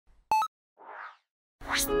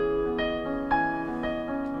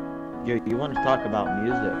Yo, you want to talk about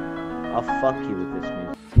music? I'll fuck you with this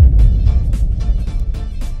music.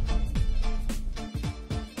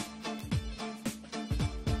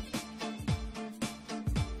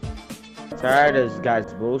 Tired of this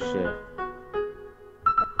guy's bullshit.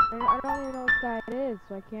 I don't even know which guy it is,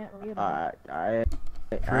 so I can't read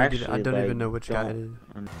it. I don't even know which guy it is.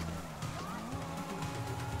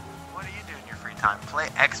 What do you do in your free time? Play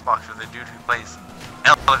Xbox with a dude who plays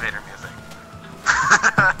elevator music.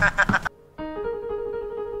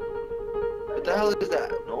 What the hell is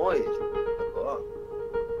that noise? Oh.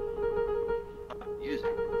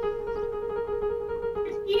 Music.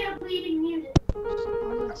 It's the bleeding music.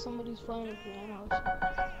 Sounds like somebody's playing a piano or something.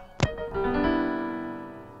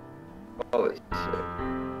 Oh, it's sick.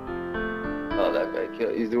 Oh, that guy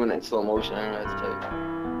killed. He's doing it in slow motion. I don't know how to type.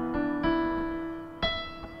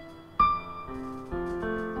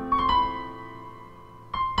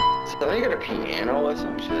 Somebody got a piano or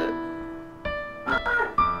some shit.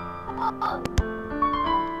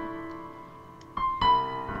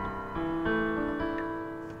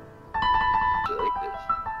 Shit like this.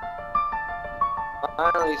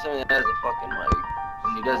 Finally, somebody has a fucking mic.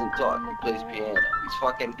 And he doesn't talk. He plays piano. He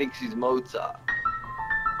fucking thinks he's Mozart.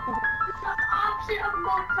 It's the opposite of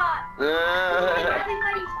Mozart.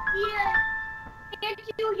 Everybody see it. Can't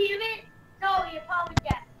you hear it? No, you probably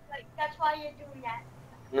get. Like that's why you're doing that.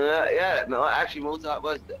 Yeah, no, actually Mozart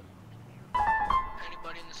was there.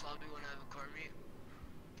 Anybody in this lobby want to have a car meet?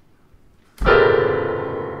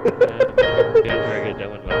 Yeah, very good. That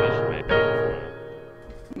went my mission, mate.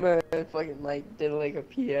 Man, fucking like did like a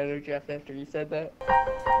piano draft after he said that.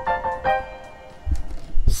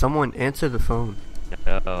 Someone answer the phone.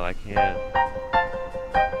 No, I can't.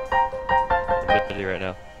 I'm busy right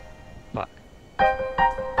now. Fuck.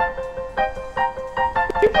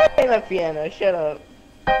 You're playing the piano, shut up.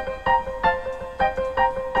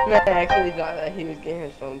 Man, I actually thought that he was getting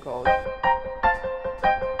his phone calls.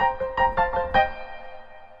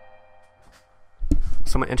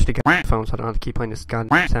 Someone answer the goddamn phone so I don't have to keep playing this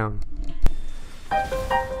goddamn sound.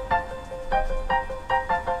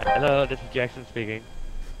 Hello, this is Jackson speaking.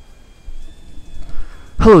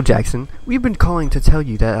 Hello, Jackson. We've been calling to tell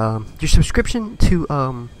you that your subscription to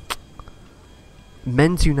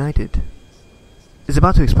Men's United is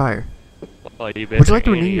about to expire. Well, Would you like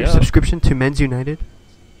to renew your subscription to Men's United?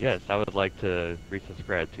 Yes, I would like to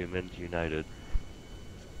resubscribe to Men's United.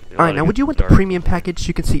 Alright, now would you want the premium package?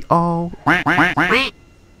 You can see all...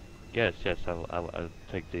 Yes, I'll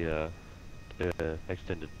take the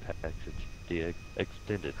extended package. The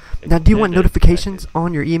extended. Now, do you want notifications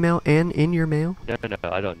on your email and in your mail? No,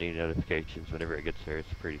 I don't need notifications whenever it gets there.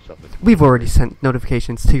 It's pretty self-explanatory. We've already sent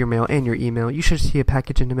notifications to your mail and your email. You should see a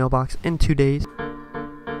package in the mailbox in 2 days.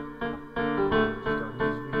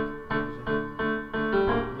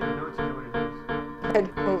 I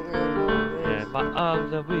don't really know Yeah, this. my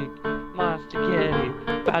arms are weak. My spaghetti.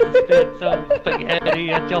 About to spit some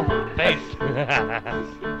spaghetti at your face.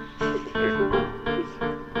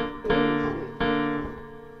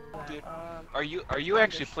 Dude, are you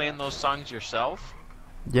actually playing those songs yourself?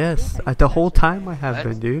 Yes, the whole time I have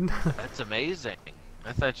been, dude. That's amazing.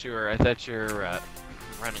 I thought you were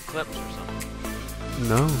running clips or something.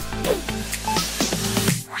 No.